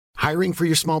Hiring for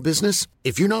your small business?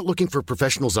 If you're not looking for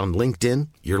professionals on LinkedIn,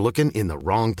 you're looking in the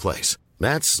wrong place.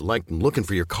 That's like looking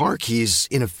for your car keys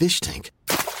in a fish tank.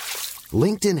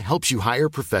 LinkedIn helps you hire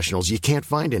professionals you can't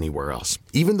find anywhere else,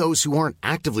 even those who aren't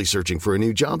actively searching for a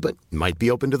new job but might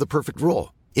be open to the perfect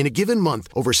role. In a given month,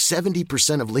 over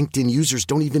 70% of LinkedIn users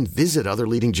don't even visit other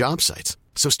leading job sites.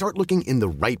 So start looking in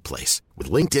the right place.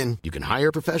 With LinkedIn, you can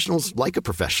hire professionals like a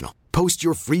professional. Post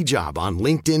your free job on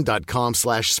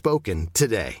linkedin.com/spoken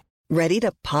today. Ready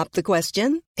to pop the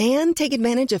question and take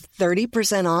advantage of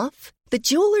 30% off? The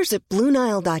jewelers at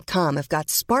BlueNile.com have got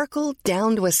sparkle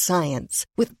down to a science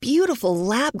with beautiful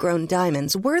lab-grown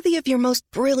diamonds worthy of your most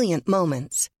brilliant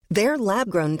moments. Their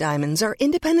lab-grown diamonds are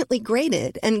independently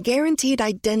graded and guaranteed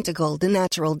identical to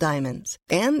natural diamonds.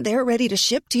 And they're ready to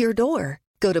ship to your door.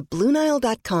 Go to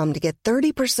BlueNile.com to get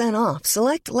 30% off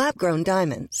select lab-grown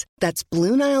diamonds. That's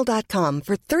BlueNile.com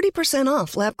for 30%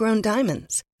 off lab-grown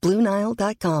diamonds.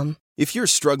 BlueNile.com. If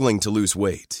you're struggling to lose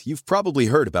weight, you've probably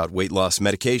heard about weight loss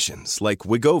medications like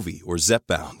Wegovy or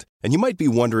Zepbound, and you might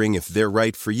be wondering if they're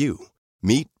right for you.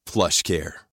 Meet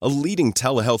PlushCare, a leading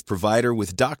telehealth provider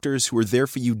with doctors who are there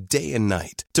for you day and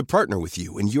night to partner with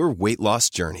you in your weight loss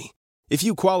journey. If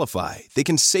you qualify, they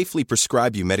can safely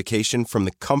prescribe you medication from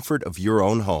the comfort of your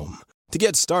own home. To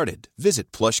get started,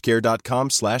 visit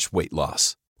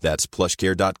plushcare.com/weightloss. That's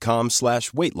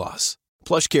plushcare.com/weightloss.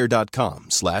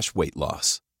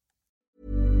 plushcare.com/weightloss.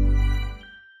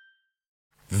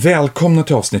 Välkomna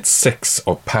till avsnitt 6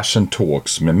 av Passion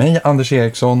Talks med mig Anders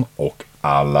Eriksson och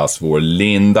allas vår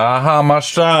Linda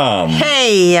Hammarstrand.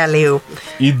 Hej allihop!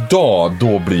 Idag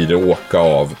då blir det åka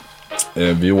av.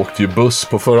 Vi åkte ju buss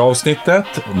på förra avsnittet,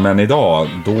 men idag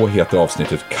då heter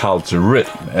avsnittet Culture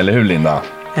Rhythm, eller hur Linda?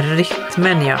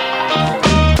 Rytmen, ja.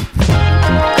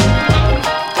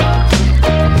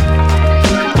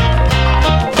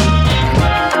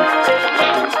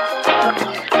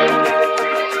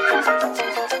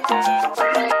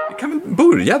 Vi kan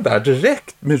börja där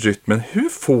direkt med rytmen. Hur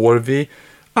får vi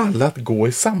alla att gå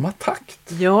i samma takt?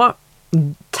 Ja,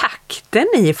 takten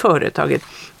i företaget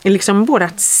är liksom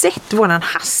vårat sätt, våran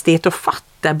hastighet att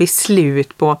fatta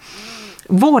beslut på,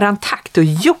 våran takt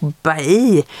att jobba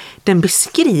i. Den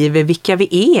beskriver vilka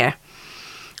vi är.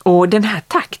 Och den här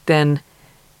takten,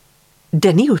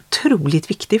 den är otroligt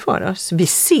viktig för oss. Vi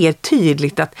ser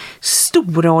tydligt att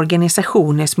stora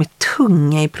organisationer som är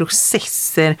tunga i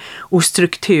processer och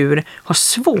struktur har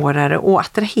svårare att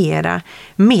attrahera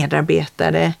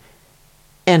medarbetare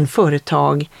än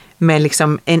företag med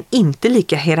liksom en inte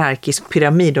lika hierarkisk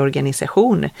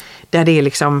pyramidorganisation där det är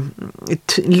liksom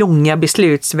långa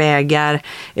beslutsvägar,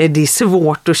 det är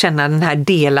svårt att känna den här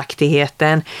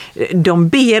delaktigheten. De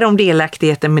ber om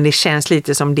delaktigheten, men det känns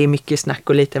lite som det är mycket snack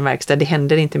och lite verkstad, det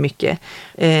händer inte mycket.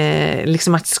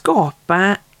 Liksom att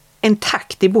skapa en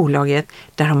takt i bolaget,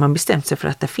 där har man bestämt sig för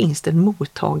att det finns en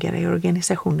mottagare i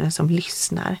organisationen som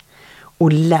lyssnar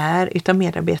och lär utav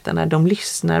medarbetarna. De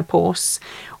lyssnar på oss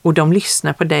och de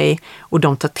lyssnar på dig och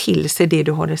de tar till sig det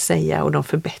du har att säga och de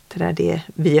förbättrar det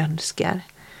vi önskar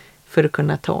för att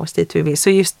kunna ta oss dit vi vill. Så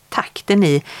just takten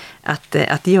i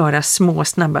att göra små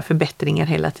snabba förbättringar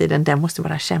hela tiden, den måste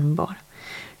vara kännbar.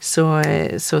 Så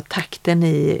takten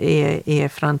i är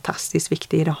fantastiskt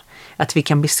viktig idag. Att vi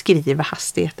kan beskriva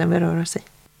hastigheten vi rör oss i.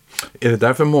 Är det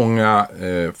därför många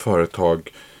företag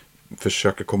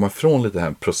försöker komma från lite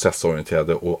här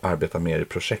processorienterade och arbeta mer i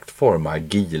projektform,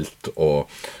 agilt och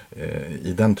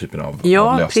i den typen av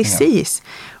lösningar? Ja, precis.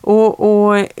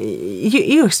 Och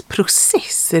just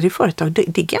processer i företag,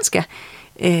 det är ganska...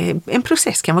 En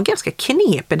process kan vara ganska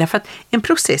knepig därför att en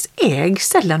process ägs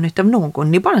sällan utav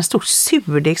någon. Det är bara en stor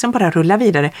surdeg som bara rullar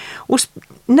vidare. Och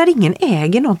när ingen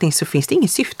äger någonting så finns det ingen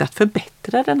syfte att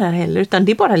förbättra den här heller, utan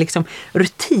det är bara liksom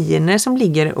rutiner som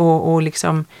ligger och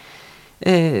liksom...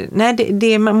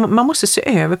 man måste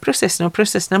se över processerna och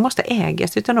processerna måste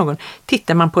ägas utav någon.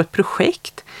 Tittar man på ett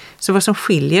projekt, så vad som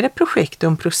skiljer ett projekt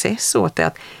och en process åt är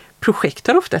att projekt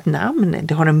har ofta ett namn,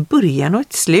 det har en början och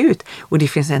ett slut och det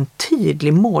finns en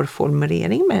tydlig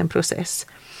målformulering med en process.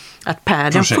 Att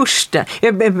den första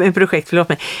projekt, förlåt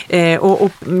mig,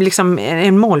 och liksom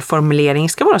en målformulering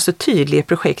ska vara så tydlig i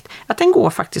projekt att den går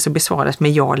faktiskt att besvaras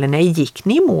med ja eller nej. Gick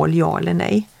ni i mål, ja eller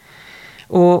nej?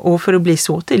 Och för att bli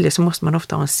så tydlig så måste man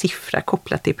ofta ha en siffra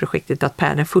kopplat till projektet, att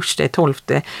per den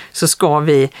 1/12 så ska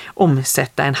vi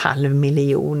omsätta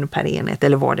 500 000 per enhet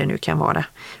eller vad det nu kan vara.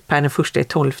 Per den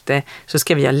 1/12 så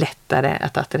ska vi ha lättare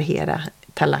att attrahera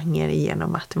talanger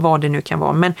genom att vad det nu kan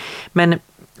vara. Men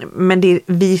Men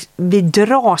vi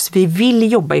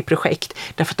vill jobba i projekt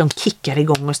därför att de kickar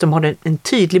igång oss. De har en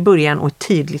tydlig början och ett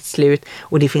tydligt slut,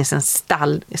 och det finns en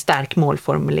stark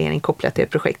målformulering kopplat till ett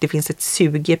projekt. Det finns ett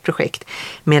sug i ett projekt,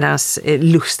 medan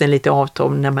lusten lite avtar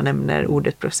när man nämner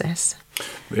ordet process.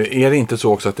 Är det inte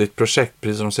så också att det är ett projekt,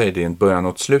 precis som de säger, det är en början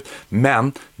och ett slut,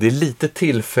 men det är lite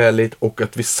tillfälligt, och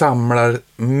att vi samlar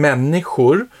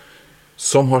människor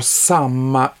som har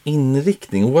samma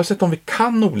inriktning, oavsett om vi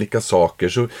kan olika saker,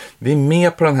 så vi är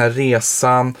med på den här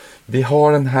resan, vi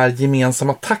har den här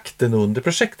gemensamma takten under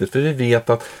projektet, för vi vet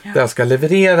att det här ska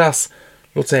levereras,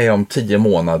 låt säga om 10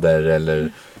 månader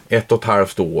eller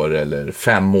 1,5 år eller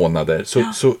 5 månader,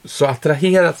 så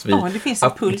attraheras vi. Ja, det finns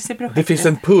en puls i projektet. Det finns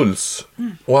en puls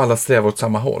och alla strävar åt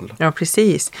samma håll. Ja,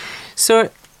 precis. Så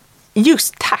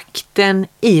just takten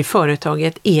i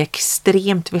företaget är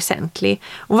extremt väsentlig.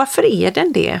 Och varför är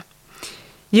den det?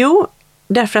 Jo,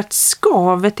 därför att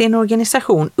skavet i en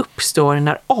organisation uppstår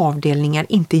när avdelningar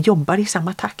inte jobbar i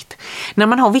samma takt. När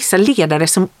man har vissa ledare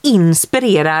som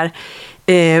inspirerar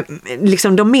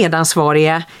liksom de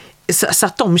medansvariga, så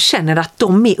att de känner att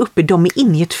de är uppe, de är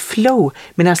inne i ett flow,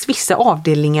 medan vissa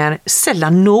avdelningar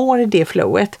sällan når det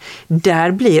flowet.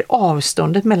 Där blir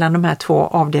avståndet mellan de här 2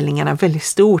 avdelningarna väldigt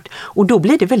stort, och då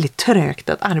blir det väldigt trögt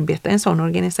att arbeta i en sån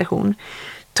organisation.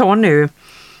 Ta nu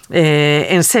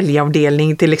en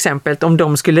säljavdelning till exempel, om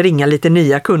de skulle ringa lite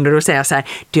nya kunder och säga så här: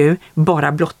 du,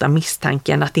 bara blotta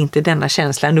misstanken att inte denna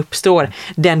känslan uppstår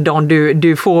den dagen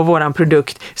du får våran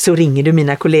produkt, så ringer du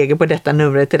mina kollegor på detta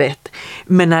numret rätt.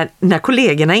 Men när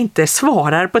kollegorna inte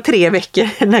svarar på 3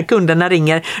 veckor när kunderna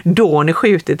ringer, då har ni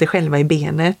skjutit det själva i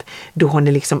benet, då har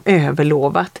ni liksom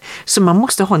överlovat. Så man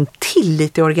måste ha en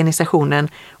tillit i organisationen,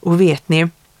 och vet ni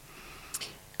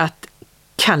att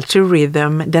culture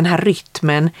rhythm, den här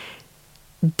rytmen,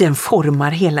 den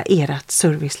formar hela ert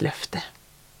servicelöfte.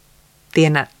 Det är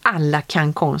när alla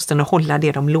kan konsten och hålla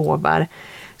det de lovar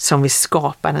som vi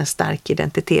skapar en stark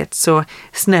identitet. Så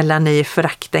snälla ni,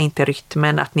 förakta inte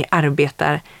rytmen, att ni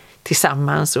arbetar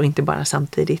tillsammans och inte bara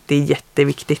samtidigt. Det är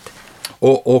jätteviktigt.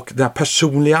 Och det här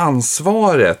personliga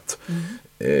ansvaret,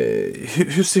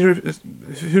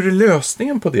 hur är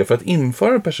lösningen på det för att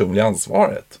införa det personliga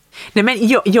ansvaret? Nej, men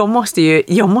jag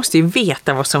måste ju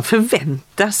veta vad som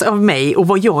förväntas av mig och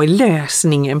vad jag är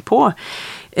lösningen på.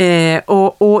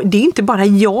 Och det är inte bara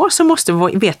jag som måste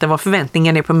veta vad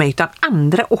förväntningen är på mig, utan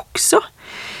andra också.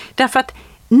 Därför att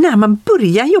när man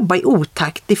börjar jobba i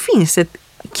otakt, det finns ett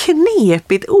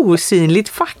knepigt osynligt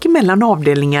fack mellan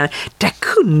avdelningar där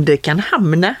kunder kan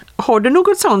hamna. Har du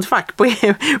något sånt fack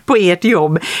på ert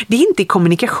jobb? Det är inte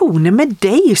kommunikationen med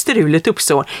dig strulet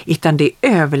uppstår, utan det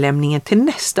är överlämningen till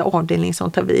nästa avdelning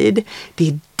som tar vid. Det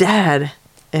är där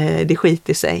det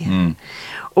skiter sig.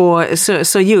 Och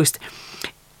så just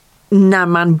när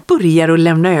man börjar att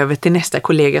lämna över till nästa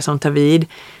kollega som tar vid,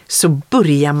 så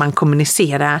börjar man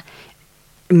kommunicera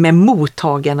med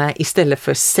mottagarna istället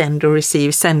för send och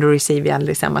receive. Send och receive är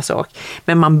aldrig samma sak.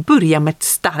 Men man börjar med ett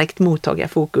starkt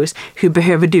mottagarfokus. Hur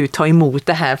behöver du ta emot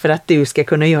det här för att du ska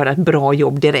kunna göra ett bra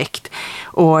jobb direkt?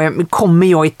 Och kommer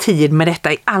jag i tid med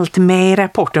detta? Är allt med i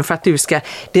rapporten för att du ska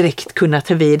direkt kunna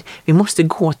ta vid? Vi måste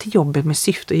gå till jobbet med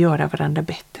syfte att göra varandra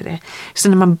bättre. Så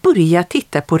när man börjar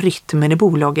titta på rytmen i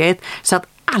bolaget så att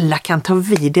alla kan ta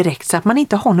vid direkt, så att man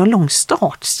inte har någon lång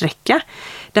startsträcka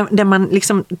där man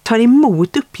liksom tar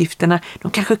emot uppgifterna.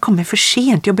 De kanske kommer för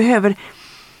sent. Jag behöver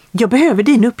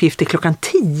dina uppgifter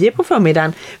 10:00 på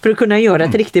förmiddagen för att kunna göra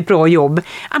ett riktigt bra jobb.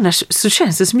 Annars så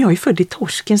känns det som jag är född i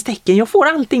torskens tecken. Jag får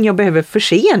allting jag behöver för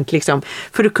sent liksom,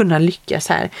 för att kunna lyckas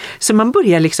här. Så man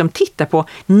börjar liksom titta på,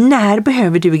 när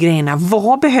behöver du grejerna?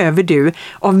 Vad behöver du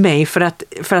av mig för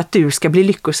att du ska bli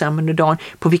lyckosam under dagen?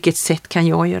 På vilket sätt kan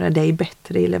jag göra dig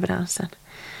bättre i leveransen?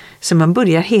 Så man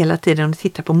börjar hela tiden att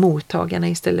titta på mottagarna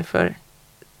istället för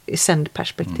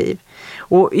sändperspektiv.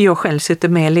 Och jag själv sitter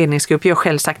med i ledningsgrupp. Jag har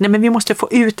själv sagt, nej men vi måste få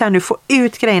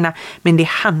ut grejerna. Men det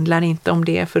handlar inte om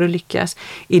det för att lyckas.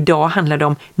 Idag handlar det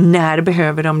om när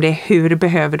behöver de det, hur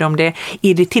behöver de det.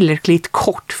 Är det tillräckligt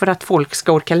kort för att folk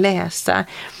ska orka läsa?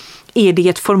 Är det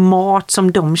ett format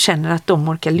som de känner att de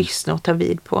orkar lyssna och ta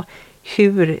vid på?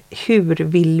 Hur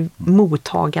vill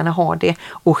mottagarna ha det?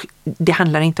 Och det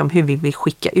handlar inte om hur vi vill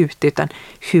skicka ut det, utan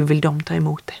hur vill de ta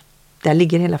emot det? Där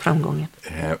ligger hela framgången.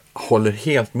 Håller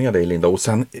helt med dig, Linda. Och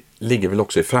sen ligger väl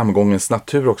också i framgångens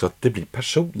natur också att det blir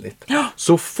personligt. Ja.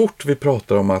 Så fort vi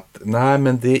pratar om att nej,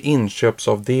 men det är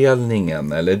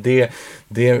inköpsavdelningen eller det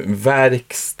är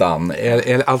verkstaden.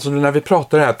 Alltså när vi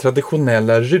pratar det här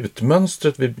traditionella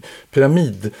rutmönstret vid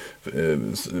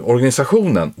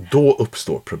pyramidorganisationen, då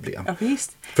uppstår problem. Ja,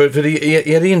 visst. För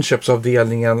är det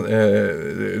inköpsavdelningen,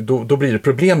 då blir det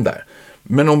problem där.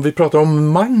 Men om vi pratar om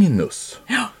Magnus,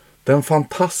 den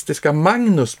fantastiska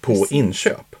Magnus på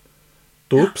inköp,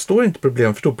 då uppstår inte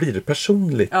problem, för då blir det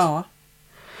personligt. Ja.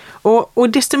 Och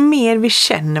desto mer vi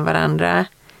känner varandra,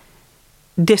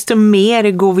 desto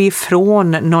mer går vi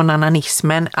ifrån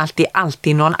någon-annanismen. Det är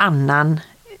alltid någon annan.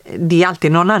 Det är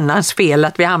alltid någon annans fel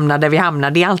att vi hamnar där vi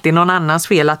hamnar. Det är alltid någon annans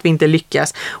fel att vi inte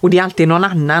lyckas. Och det är alltid någon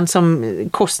annan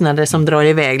kostnader som drar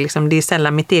iväg. Liksom. Det är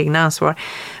sällan mitt egna ansvar.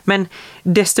 Men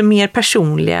desto mer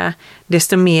personliga,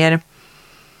 desto mer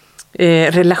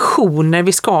relationer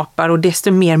vi skapar och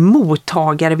desto mer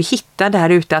mottagare vi hittar där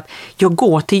ute, att jag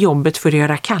går till jobbet för att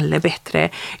göra Kalle bättre.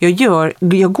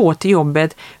 Jag går till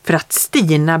jobbet för att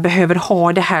Stina behöver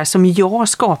ha det här som jag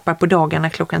skapar på dagarna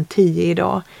 10:00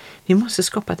 idag. Vi måste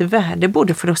skapa ett värde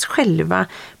både för oss själva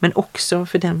men också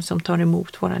för dem som tar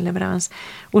emot vår leverans.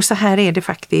 Och så här är det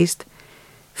faktiskt.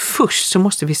 Först så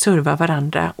måste vi serva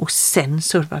varandra och sen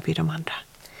servar vi de andra.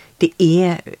 Det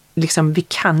är liksom, vi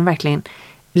kan verkligen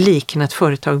likna ett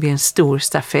företag vid en stor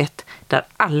stafett där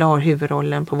alla har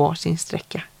huvudrollen på varsin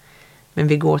sträcka. Men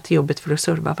vi går till jobbet för att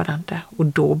serva varandra och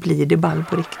då blir det ball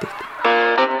på riktigt.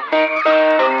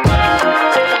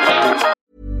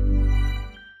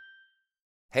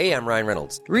 Hey, I'm Ryan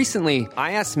Reynolds. Recently,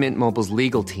 I asked Mint Mobile's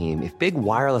legal team if big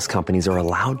wireless companies are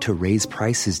allowed to raise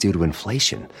prices due to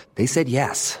inflation. They said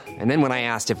yes. And then when I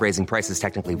asked if raising prices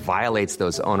technically violates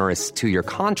those onerous 2-year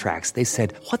contracts, they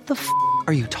said, "What the f***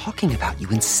 are you talking about, you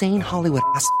insane Hollywood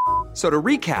ass?" So to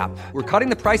recap, we're cutting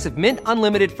the price of Mint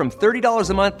Unlimited from $30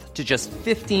 a month to just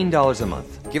 $15 a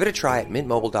month. Give it a try at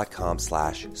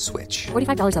mintmobile.com/switch.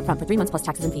 $45 up front for 3 months plus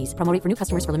taxes and fees. Promo rate for new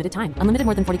customers for limited time. Unlimited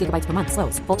more than 40 gigabytes per month.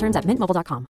 Slows full terms at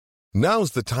mintmobile.com.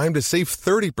 Now's the time to save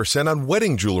 30% on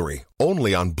wedding jewelry,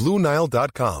 only on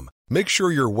BlueNile.com. Make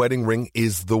sure your wedding ring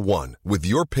is the one with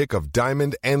your pick of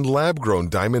diamond and lab-grown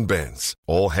diamond bands,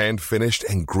 all hand-finished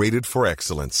and graded for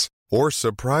excellence. Or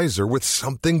surprise her with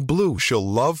something blue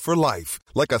she'll love for life,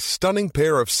 like a stunning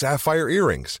pair of sapphire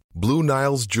earrings. Blue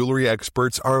Nile's jewelry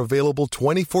experts are available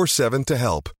 24/7 to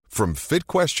help, from fit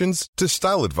questions to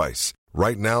style advice.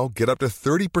 Right now, get up to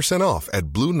 30% off at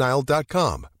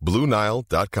BlueNile.com.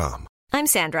 BlueNile.com. I'm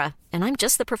Sandra, and I'm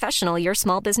just the professional your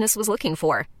small business was looking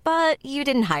for. But you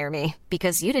didn't hire me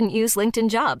because you didn't use LinkedIn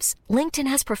Jobs.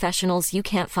 LinkedIn has professionals you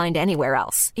can't find anywhere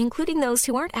else, including those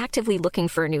who aren't actively looking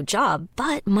for a new job,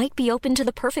 but might be open to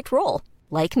the perfect role,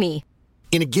 like me.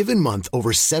 In a given month,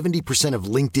 over 70%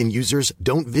 of LinkedIn users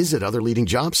don't visit other leading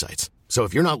job sites. So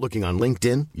if you're not looking on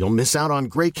LinkedIn, you'll miss out on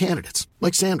great candidates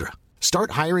like Sandra.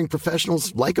 Start hiring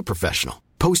professionals like a professional.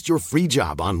 Post your free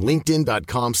job on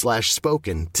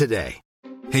linkedin.com/spoken today.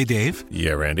 Hey, Dave.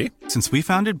 Yeah, Randy. Since we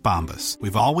founded Bombas,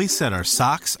 we've always said our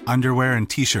socks, underwear, and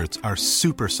T-shirts are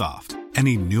super soft.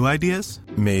 Any new ideas?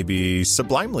 Maybe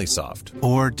sublimely soft.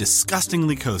 Or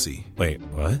disgustingly cozy. Wait,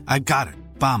 what? I got it.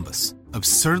 Bombas.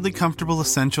 Absurdly comfortable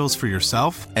essentials for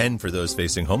yourself and for those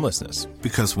facing homelessness.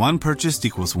 Because one purchased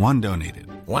equals one donated.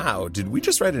 Wow, did we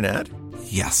just write an ad?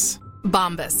 Yes.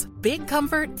 Bombas. Big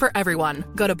comfort for everyone.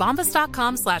 Go to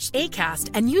bombas.com/ACAST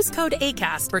and use code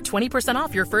ACAST for 20%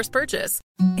 off your first purchase.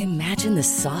 Imagine the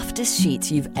softest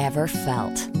sheets you've ever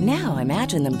felt. Now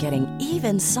imagine them getting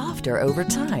even softer over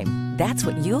time. That's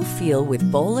what you'll feel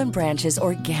with Boll & Branch's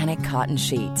organic cotton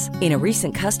sheets. In a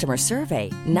recent customer survey,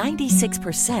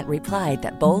 96% replied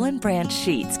that Boll & Branch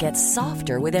sheets get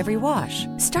softer with every wash.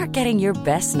 Start getting your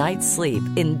best night's sleep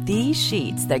in these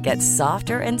sheets that get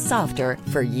softer and softer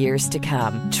for years to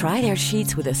come. Try their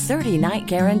sheets with a 30-night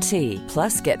guarantee.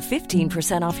 Plus, get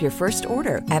 15% off your first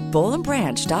order at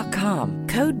bollandbranch.com.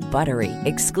 Code BUTTERY.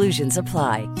 Exclusions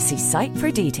apply. See site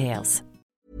for details.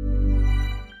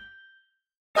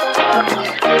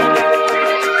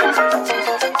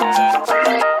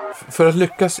 För att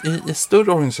lyckas i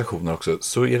större organisationer också,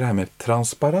 så är det här med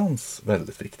transparens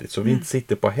väldigt viktigt. Så vi inte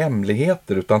sitter på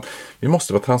hemligheter, utan vi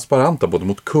måste vara transparenta både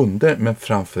mot kunder, men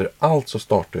framför allt så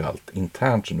startar ju allt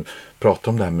internt. Så nu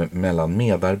pratar om det här mellan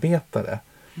medarbetare.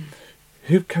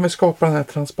 Hur kan vi skapa den här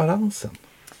transparensen?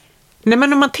 Nej,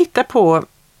 men om man tittar på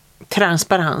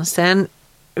transparensen,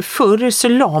 förr så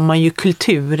la man ju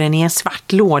kulturen i en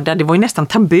svart låda. Det var ju nästan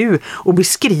tabu att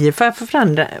beskriva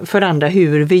för andra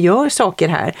hur vi gör saker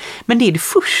här. Men det är det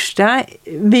första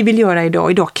vi vill göra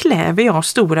idag. Idag kläver jag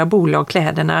stora bolag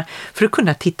kläderna för att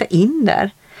kunna titta in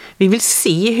där. Vi vill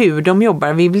se hur de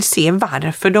jobbar. Vi vill se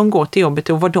varför de går till jobbet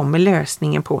och vad de är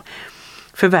lösningen på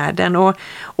för världen.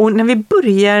 Och när vi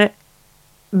börjar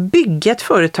bygga ett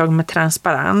företag med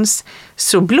transparens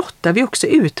så blottar vi också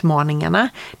utmaningarna.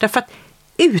 Därför att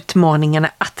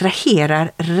utmaningarna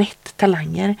attraherar rätt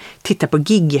talanger. Titta på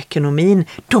gigekonomin.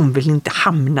 De vill inte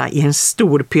hamna i en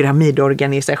stor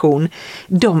pyramidorganisation.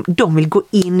 De vill gå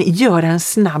in, göra en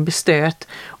snabb stöt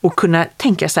och kunna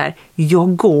tänka så här: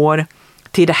 jag går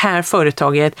till det här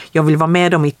företaget, jag vill vara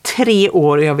med dem i 3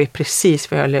 år och jag vet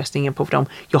precis vad jag har lösningen på för dem.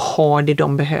 Jag har det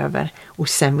de behöver och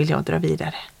sen vill jag dra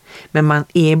vidare. Men man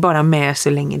är bara med så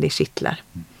länge det kittlar.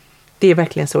 Det är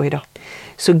verkligen så idag.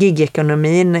 Så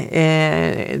gigekonomin,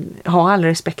 har all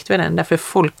respekt för den. Därför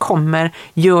folk kommer,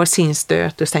 gör sin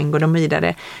stöt och sen går de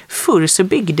vidare. Förr så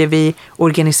byggde vi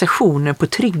organisationer på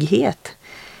trygghet.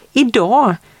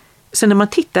 Idag, så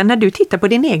när du tittar på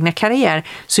din egna karriär,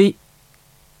 så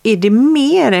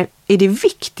är det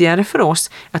viktigare för oss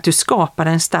att du skapar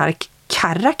en stark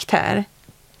karaktär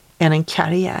än en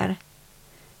karriär.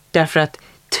 Därför att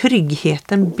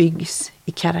tryggheten byggs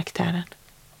i karaktären.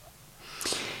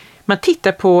 Man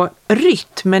tittar på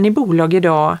rytmen i bolag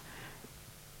idag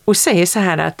och säger så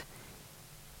här att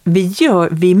vi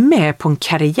är med på en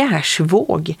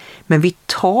karriärsvåg, men vi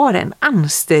tar en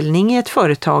anställning i ett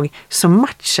företag som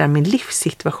matchar min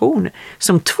livssituation.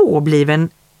 Som tvåbliven,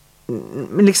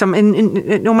 liksom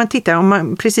om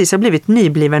man precis har blivit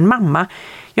nybliven mamma.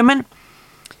 Ja, men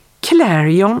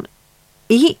Clarion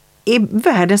är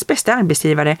världens bästa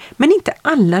arbetsgivare, men inte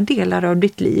alla delar av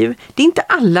ditt liv. Det är inte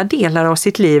alla delar av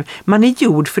sitt liv. Man är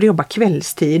gjord för att jobba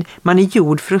kvällstid. Man är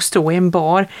gjord för att stå i en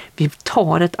bar. Vi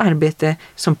tar ett arbete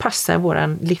som passar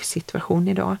våran livssituation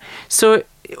idag. Så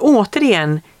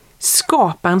återigen,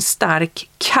 skapa en stark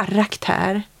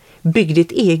karaktär. Bygg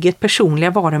ditt eget personliga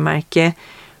varumärke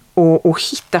och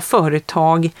hitta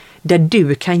företag där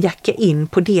du kan jacka in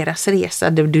på deras resa,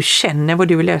 där du känner vad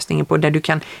du är lösningen på, där du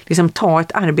kan liksom ta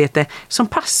ett arbete som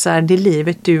passar det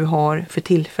livet du har för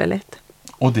tillfället.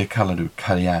 Och det kallar du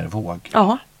karriärvåg?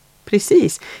 Ja,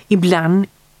 precis. Ibland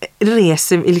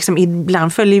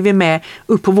följer vi med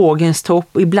upp på vågens topp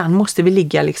och ibland måste vi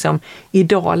ligga liksom i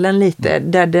dalen lite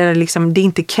där liksom det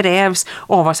inte krävs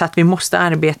av oss att vi måste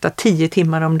arbeta 10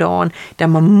 timmar om dagen, där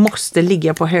man måste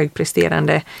ligga på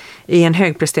i en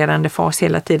högpresterande fas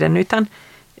hela tiden, utan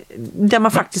där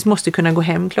man faktiskt måste kunna gå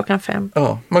hem 5:00.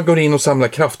 Ja, man går in och samlar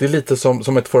kraft. Det är lite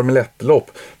som ett Formel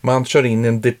 1-lopp. Man kör in i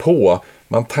en depå,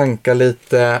 man tankar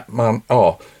lite,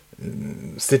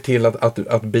 se till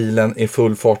att bilen är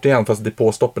full fart igen, fast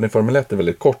depåstoppen i Formel 1 är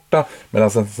väldigt korta,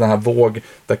 medan en sån här våg,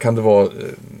 där kan det vara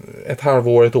ett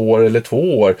halvår, 1 år eller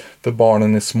 2 år, för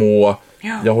barnen är små.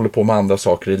 Ja. Jag håller på med andra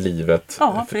saker i livet.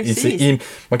 Ja, precis.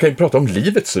 Man kan ju prata om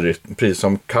livets rytm, precis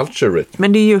som culture rytm.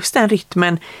 Men det är just den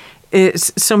rytmen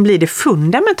som blir det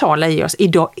fundamentala i oss.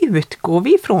 Idag utgår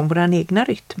vi från vår egna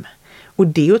rytm. Och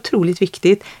det är otroligt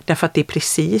viktigt, därför att det är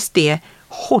precis det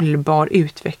hållbar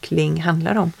utveckling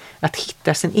handlar om. Att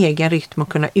hitta sin egen rytm och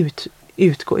kunna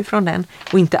utgå ifrån den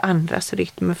och inte andras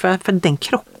rytm. För den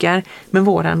krockar med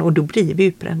våran och då blir vi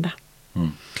utbrända.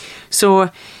 Så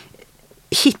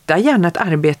hitta gärna ett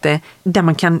arbete där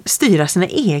man kan styra sina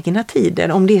egna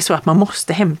tider. Om det är så att man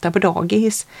måste hämta på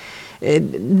dagis.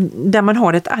 Där man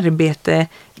har ett arbete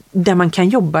där man kan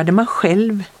jobba, där man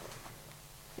själv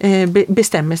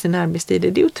bestämmer sina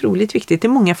arbetstider. Det är otroligt viktigt. Det är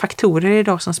många faktorer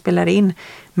idag som spelar in.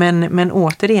 Men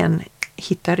återigen,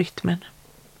 hitta rytmen.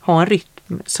 Ha en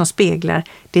rytm som speglar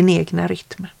din egna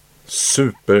rytm.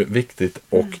 Superviktigt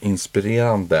och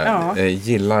inspirerande. Ja.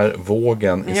 Gillar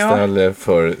vågen istället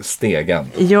för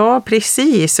stegen. Ja,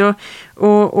 precis.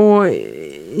 Och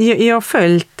jag har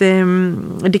följt,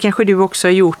 det kanske du också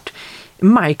har gjort,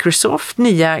 Microsoft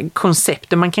nya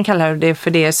koncept. Man kan kalla det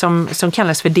för det som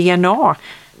kallas för DNA.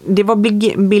 Det var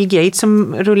Bill Gates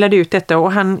som rullade ut detta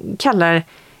och han kallar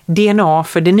DNA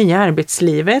för det nya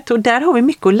arbetslivet. Och där har vi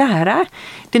mycket att lära.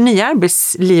 Det nya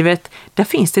arbetslivet, där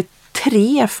finns det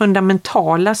 3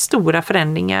 fundamentala stora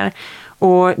förändringar.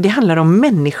 Och det handlar om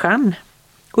människan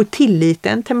och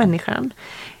tilliten till människan.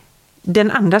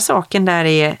 Den andra saken där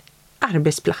är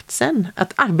arbetsplatsen.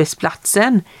 Att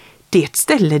arbetsplatsen, det är ett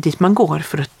ställe dit man går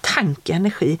för att tanka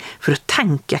energi, för att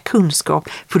tanka kunskap,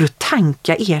 för att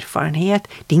tanka erfarenhet.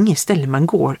 Det är inget ställe man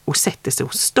går och sätter sig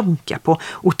och stonkar på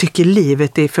och tycker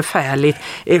livet är förfärligt,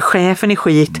 chefen är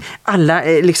skit, alla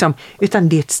utan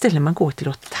det är ett ställe man går till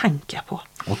att tanka på.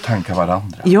 Och tanka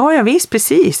varandra. Ja, visst,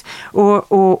 precis.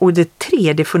 Och det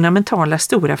tredje fundamentala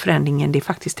stora förändringen, det är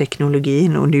faktiskt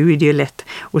teknologin. Och nu är det ju lätt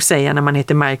att säga när man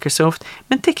heter Microsoft.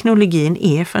 Men teknologin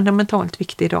är fundamentalt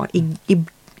viktig idag.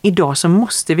 Idag så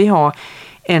måste vi ha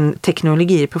en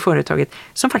teknologi på företaget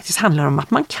som faktiskt handlar om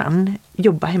att man kan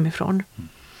jobba hemifrån.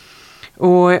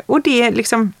 Och det är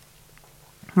liksom,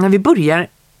 när vi börjar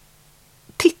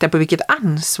titta på vilket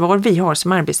ansvar vi har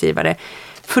som arbetsgivare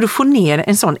för att få ner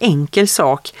en sån enkel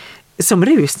sak som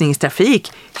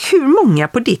rusningstrafik. Hur många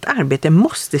på ditt arbete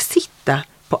måste sitta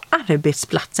på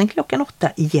arbetsplatsen 8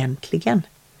 egentligen?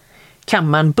 Kan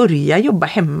man börja jobba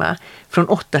hemma från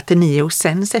 8 till 9 och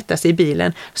sen sätta sig i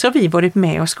bilen, så har vi varit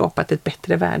med och skapat ett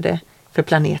bättre värde för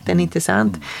planeten, inte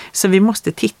sant? Så vi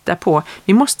måste titta på,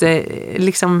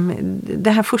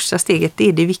 det här första steget, det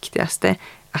är det viktigaste,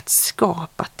 att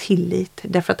skapa tillit.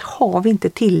 Därför att har vi inte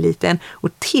tilliten och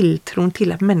tilltron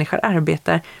till att människor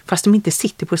arbetar fast de inte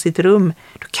sitter på sitt rum,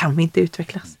 då kan vi inte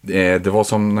utvecklas. Det var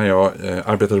som när jag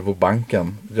arbetade på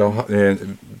banken.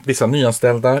 Vissa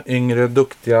nyanställda, yngre,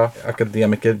 duktiga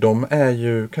akademiker, de är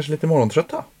ju kanske lite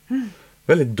morgontrötta.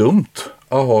 Väldigt dumt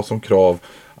att ha som krav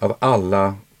att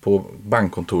alla på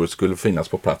bankkontoret skulle finnas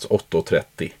på plats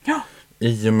 8:30. Ja.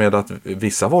 I och med att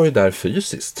vissa var ju där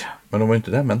fysiskt, men de var ju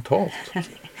inte där mentalt.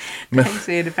 Men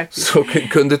så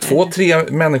kunde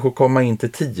 2-3 människor komma in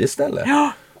till 10 istället.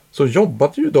 Ja. Så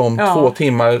jobbade ju de 2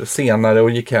 timmar senare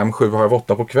och gick hem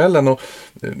 7-8 på kvällen. Och,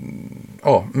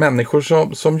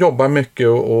 människor som jobbar mycket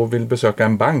och vill besöka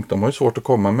en bank, de har ju svårt att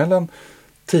komma mellan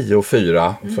 10 och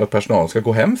 4 för att personalen ska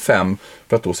gå hem 5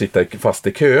 för att då sitta fast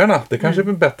i köerna. Det kanske är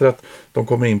bättre att de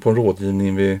kommer in på en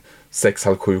rådgivning vid 6,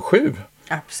 7.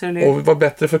 Absolut. Och var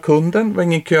bättre för kunden, det var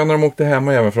ingen kö när de åkte hem,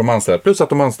 och även för de anställda. Plus att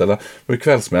de anställda var ju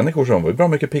kvällsmänniskor, så de var ju bra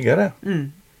mycket piggare.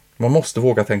 Man måste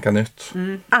våga tänka nytt.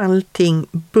 Allting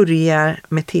börjar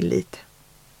med tillit.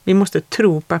 Vi måste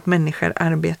tro på att människor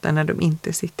arbetar när de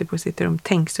inte sitter på sitt rum.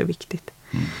 Tänk så viktigt.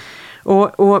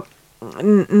 Och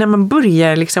när man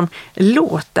börjar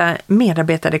låta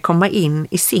medarbetare komma in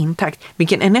i sin takt,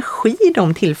 vilken energi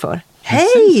de tillför.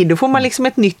 Hej, då får man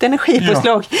ett nytt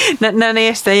energipåslag när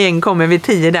nästa gäng kommer vid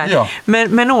 10 där. Ja.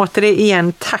 Men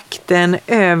återigen, takten,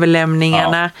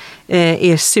 överlämningarna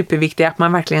är superviktiga. Att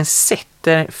man verkligen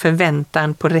sätter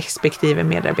förväntan på respektive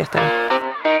medarbetare.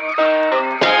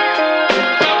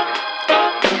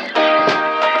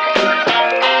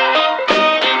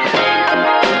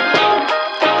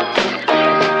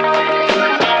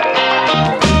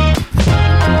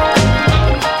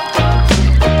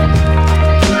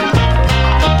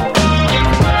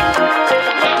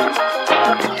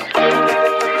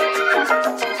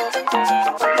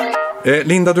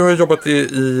 Linda, du har jobbat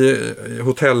i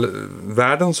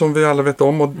hotellvärlden som vi alla vet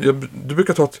om, och du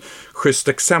brukar ta ett schysst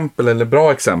exempel, eller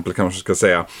bra exempel kanske ska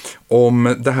säga,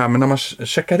 om det här med när man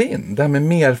checkar in, det här med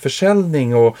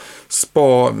merförsäljning och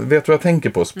spa, vet du vad jag tänker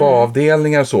på?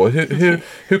 Spaavdelningar och så.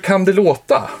 Hur kan det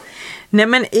låta? Nej,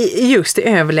 men just i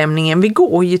överlämningen, vi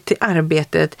går ju till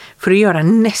arbetet för att göra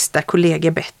nästa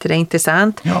kollega bättre, inte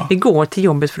sant? Ja. Vi går till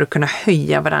jobbet för att kunna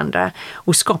höja varandra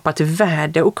och skapa ett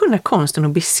värde och kunna konsten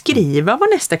att beskriva vad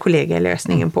nästa kollega är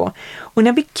lösningen på. Och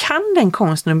när vi kan den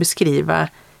konsten att beskriva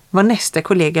vad nästa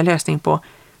kollega är lösningen på,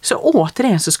 så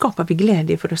återigen så skapar vi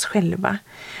glädje för oss själva.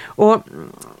 Och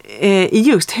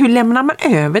just hur lämnar man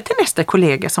över till nästa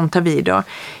kollega som tar vid då?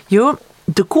 Jo,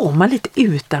 då går man lite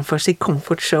utanför sin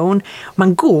comfort zone.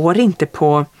 Man går inte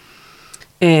på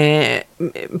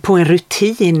en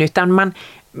rutin, utan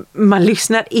man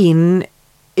lyssnar in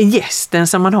gästen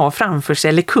som man har framför sig,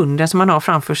 eller kunden som man har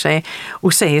framför sig,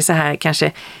 och säger så här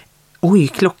kanske: oj,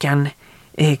 klockan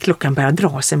börjar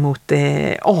dra sig mot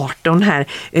 18 här.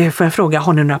 Får jag fråga,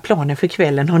 har ni några planer för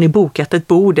kvällen? Har ni bokat ett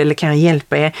bord eller kan jag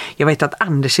hjälpa er? Jag vet att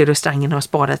Anders i restaurangen har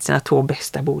sparat sina 2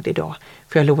 bästa bord idag.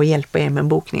 Får jag lov att hjälpa er med en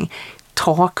bokning?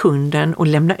 Ta kunden och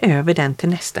lämna över den till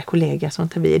nästa kollega som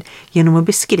tar vid, genom att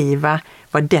beskriva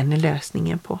vad den är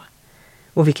lösningen på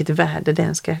och vilket värde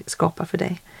den ska skapa för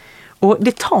dig. Och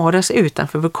det tar oss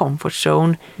utanför vår comfort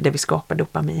zone, där vi skapar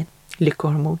dopamin,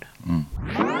 lyckohormon.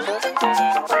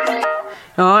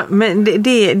 Ja, men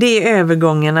det är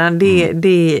övergångarna,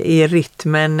 det är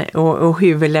rytmen och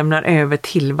hur vi lämnar över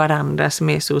till varandra som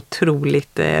är så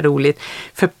otroligt roligt.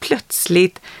 För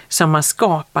plötsligt så har man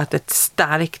skapat ett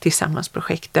starkt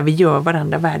tillsammansprojekt där vi gör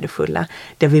varandra värdefulla,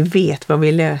 där vi vet vad vi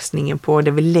är lösningen på,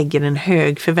 där vi lägger en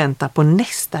hög förväntan på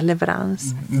nästa leverans.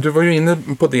 Du var ju inne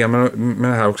på det med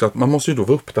det här också, att man måste ju då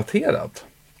vara uppdaterad.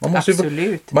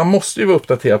 Man måste ju vara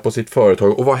uppdaterad på sitt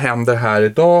företag. Och vad händer här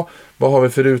idag? Vad har vi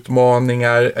för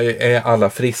utmaningar? Är alla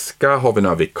friska? Har vi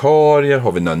några vikarier?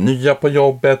 Har vi några nya på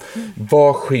jobbet?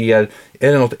 Vad sker?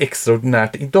 Är det något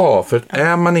extraordinärt idag? För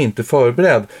är man inte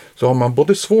förberedd så har man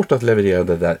både svårt att leverera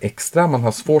det där extra. Man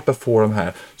har svårt att få de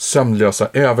här sömlösa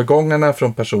övergångarna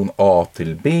från person A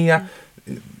till B.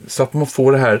 Så att man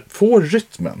får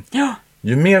rytmen. Ja.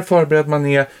 Ju mer förberedd man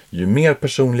är, ju mer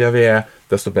personliga vi är,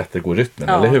 desto bättre går rytmen.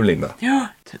 Ja. Eller hur, Linda? Ja.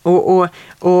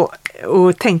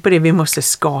 Och tänk på det, vi måste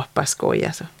skapa skoj.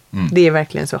 Alltså. Det är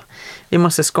verkligen så. Vi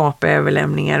måste skapa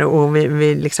överlämningar och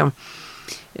vi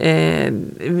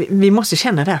vi måste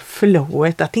känna det här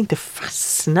flowet, att det inte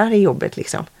fastnar i jobbet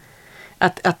liksom.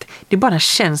 Att det bara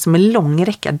känns som en lång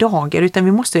räcka dagar, utan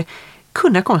vi måste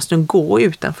kunna konsten gå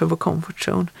utanför vår comfort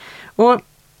zone. Och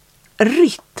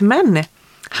rytmen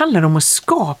handlar om att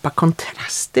skapa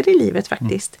kontraster i livet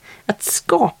faktiskt. Att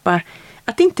skapa,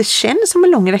 att det inte känns som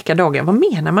en lång räcka dagar. Vad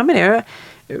menar man med det?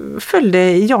 Jag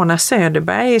följde Jana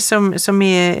Söderberg som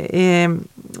är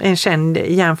en känd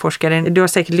hjärnforskare. Du har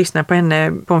säkert lyssnat på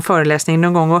henne på en föreläsning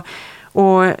någon gång.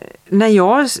 Och när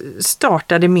jag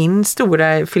startade min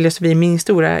stora filosofi, min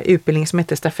stora utbildning som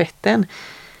heter Stafetten,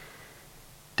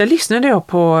 där lyssnade jag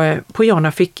på Jana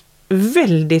och fick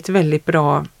väldigt, väldigt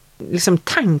bra liksom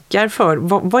tankar för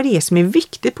vad det är som är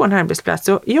viktigt på en arbetsplats.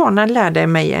 Och Jana lärde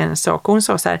mig en sak. Hon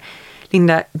sa så här: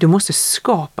 Linda, du måste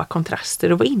skapa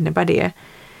kontraster. Och vad innebär det?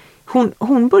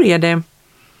 Hon började...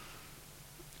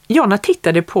 Jana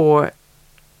tittade på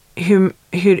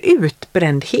hur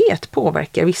utbrändhet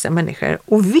påverkar vissa människor.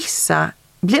 Och vissa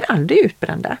blir aldrig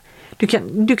utbrända.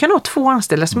 Du kan ha 2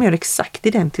 anställda som gör exakt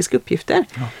identiska uppgifter.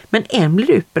 Ja. Men en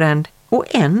blir utbränd och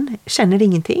en känner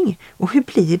ingenting. Och hur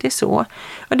blir det så?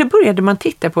 Och då började man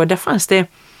titta på, där fanns det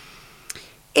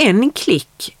en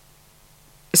klick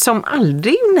som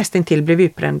aldrig nästan till blev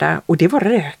utbrända, och det var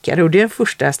rökare, och det är den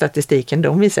första statistiken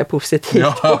de visar positivt.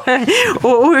 Ja.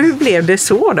 och hur blev det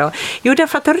så då? Jo,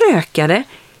 därför att rökare,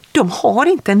 de har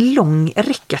inte en lång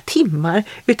räcka timmar,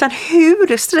 utan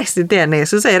hur stressigt det än är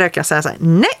så säger rökaren så här: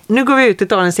 nej, nu går vi ut och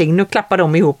tar en cigg, nu klappar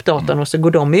de ihop datorn och så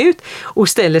går de ut och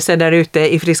ställer sig där ute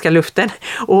i friska luften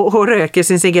och röker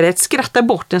sin cigarett, skrattar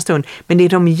bort en stund. Men det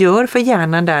de gör för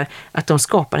hjärnan där, att de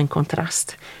skapar en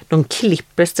kontrast. De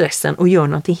klipper stressen och gör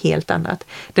någonting helt annat.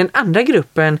 Den andra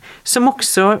gruppen som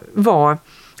också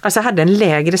hade en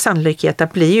lägre sannolikhet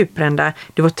att bli utbrända,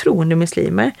 det var troende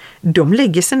muslimer. De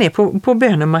lägger sig ner på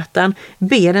bönemattan,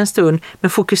 ber en stund, men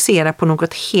fokuserar på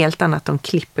något helt annat. De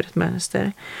klipper ett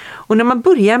mönster. Och när man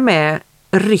börjar med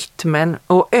rytmen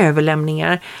och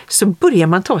överlämningar, så börjar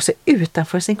man ta sig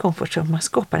utanför sin komfort, så man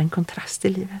skapar en kontrast i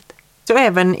livet. Så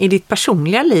även i ditt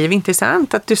personliga liv,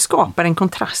 intressant att du skapar en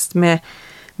kontrast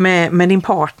med din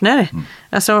partner.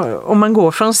 Alltså om man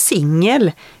går från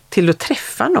singel till att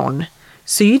träffa någon,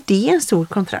 så är ju det en stor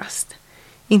kontrast.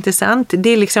 Intressant. Det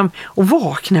är liksom, att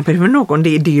vakna med någon, det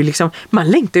är ju liksom,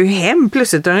 man längtar ju hem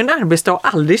plötsligt, och en arbetsdag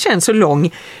aldrig känns så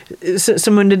lång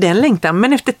som under den längtan.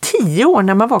 Men efter 10 år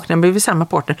när man vaknar bredvid samma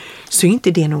partner, så är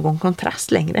inte det någon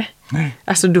kontrast längre. Nej.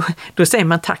 Alltså då säger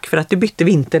man tack för att du bytte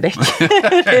vinterdäck.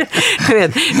 Du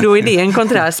vet, då är det en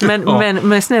kontrast.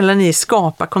 Men snälla ni,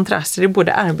 skapa kontraster i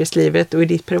både arbetslivet och i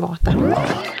ditt privata.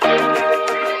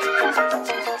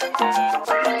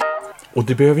 Och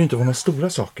det behöver ju inte vara några stora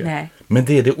saker. Nej. Men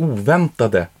det är det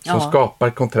oväntade som skapar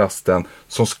kontrasten,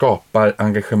 som skapar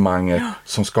engagemanget,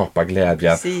 som skapar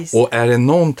glädjen. Precis. Och är det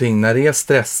någonting, när det är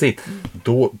stressigt,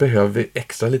 då behöver vi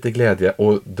extra lite glädje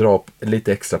och dra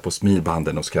lite extra på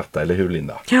smilbanden och skratta, eller hur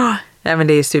Linda? Ja, men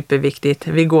det är superviktigt.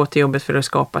 Vi går till jobbet för att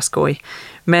skapa skoj.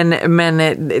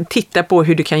 Men titta på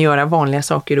hur du kan göra vanliga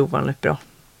saker ovanligt bra.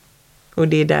 Och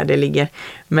det är där det ligger.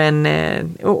 Men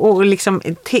och liksom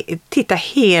titta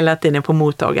hela tiden på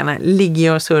mottagarna. Ligger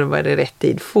jag och servar i rätt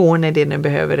tid? Får ni det ni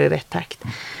behöver i rätt takt?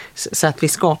 Så att vi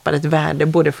skapar ett värde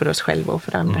både för oss själva och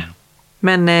för andra.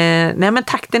 Men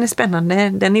takten är spännande.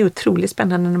 Den är otroligt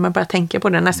spännande när man bara tänker på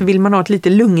den. Alltså vill man ha ett lite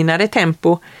lugnare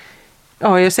tempo.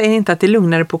 Ja, jag säger inte att det är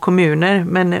lugnare på kommuner.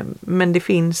 Men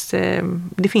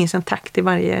det finns en takt i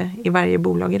varje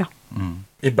bolag idag.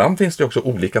 Ibland finns det också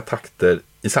olika takter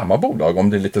i samma bolag, om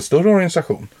det är lite större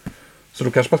organisation. Så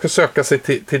då kanske man ska söka sig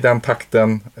till den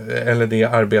takten eller det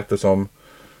arbete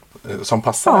som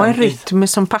passar. Ja, en rytm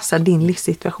som passar din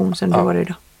livssituation som du har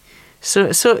idag.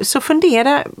 Så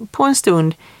fundera på en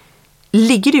stund.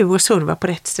 Ligger du och servar på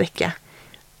rätt sträcka?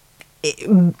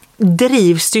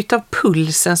 Drivs du av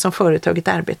pulsen som företaget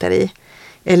arbetar i?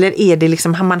 Eller är det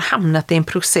liksom, har man hamnat i en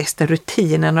process där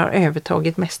rutinen har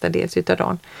övertagit mestadels utav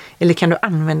dagen? Eller kan du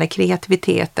använda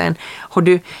kreativiteten?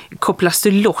 Kopplas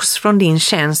du loss från din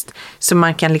tjänst så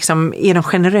man kan liksom, är de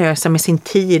generösa med sin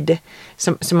tid?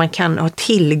 Så man kan ha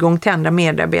tillgång till andra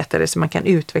medarbetare så man kan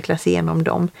utvecklas igenom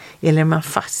dem? Eller är man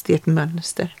fast i ett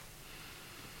mönster?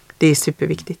 Det är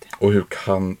superviktigt. Och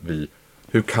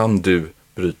hur kan du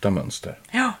bryta mönster?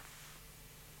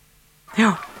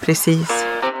 Ja, precis.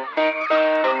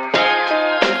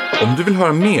 Om du vill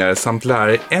höra mer samt lära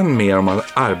dig än mer om att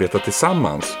arbeta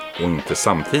tillsammans och inte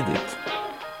samtidigt,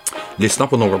 lyssna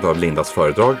på något av Lindas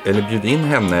föredrag eller bjud in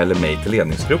henne eller mig till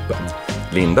ledningsgruppen.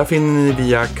 Linda finner ni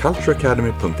via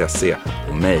cultureacademy.se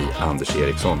och mig, Anders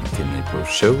Eriksson, finner ni på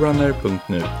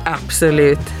showrunner.nu.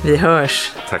 Absolut, vi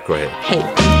hörs. Tack och hej. Hej.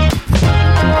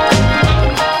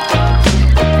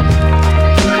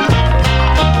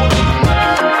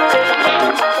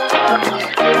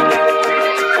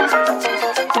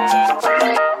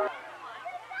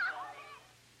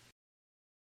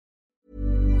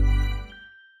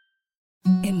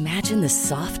 Imagine the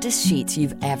softest sheets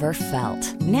you've ever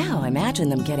felt. Now imagine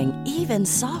them getting even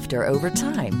softer over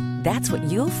time. That's what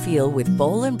you'll feel with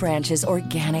Boll & Branch's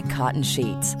organic cotton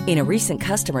sheets. In a recent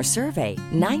customer survey,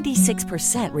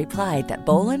 96% replied that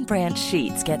Boll & Branch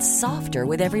sheets get softer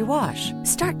with every wash.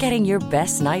 Start getting your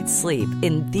best night's sleep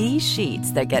in these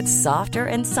sheets that get softer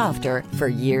and softer for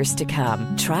years to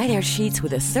come. Try their sheets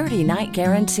with a 30-night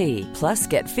guarantee. Plus,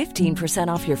 get 15%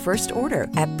 off your first order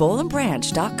at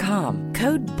bollandbranch.com.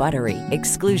 Code BUTTERY.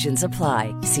 Exclusions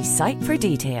apply. See site for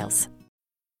details.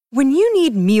 When you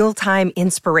need mealtime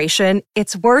inspiration,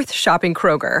 it's worth shopping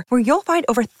Kroger, where you'll find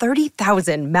over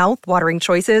 30,000 mouth-watering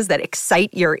choices that excite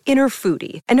your inner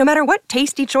foodie. And no matter what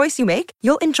tasty choice you make,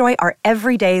 you'll enjoy our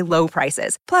everyday low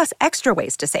prices, plus extra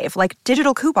ways to save, like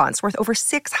digital coupons worth over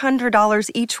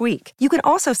 $600 each week. You can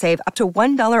also save up to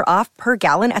 $1 off per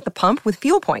gallon at the pump with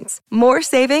fuel points. More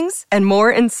savings and more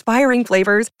inspiring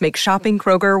flavors make shopping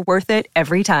Kroger worth it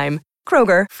every time.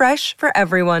 Kroger, fresh for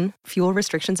everyone. Fuel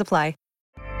restrictions apply.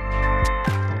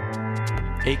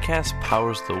 Acast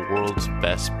powers the world's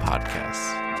best podcasts.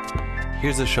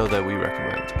 Here's a show that we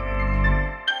recommend.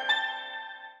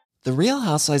 The Real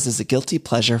Housewives is a guilty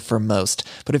pleasure for most,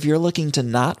 but if you're looking to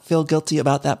not feel guilty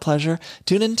about that pleasure,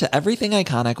 tune in to Everything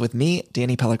Iconic with me,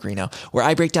 Danny Pellegrino, where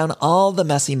I break down all the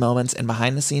messy moments and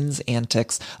behind-the-scenes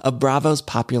antics of Bravo's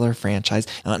popular franchise.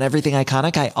 And on Everything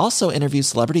Iconic, I also interview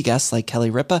celebrity guests like Kelly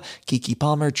Ripa, Keke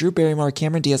Palmer, Drew Barrymore,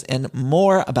 Cameron Diaz, and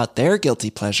more about their guilty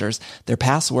pleasures, their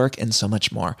past work, and so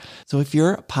much more. So if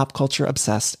you're pop culture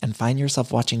obsessed and find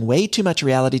yourself watching way too much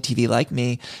reality TV like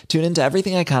me, tune in to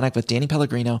Everything Iconic with Danny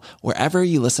Pellegrino, wherever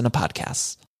you listen to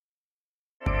podcasts.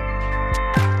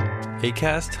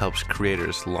 Acast helps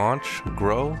creators launch,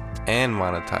 grow, and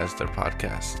monetize their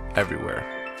podcasts everywhere.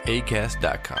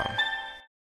 Acast.com.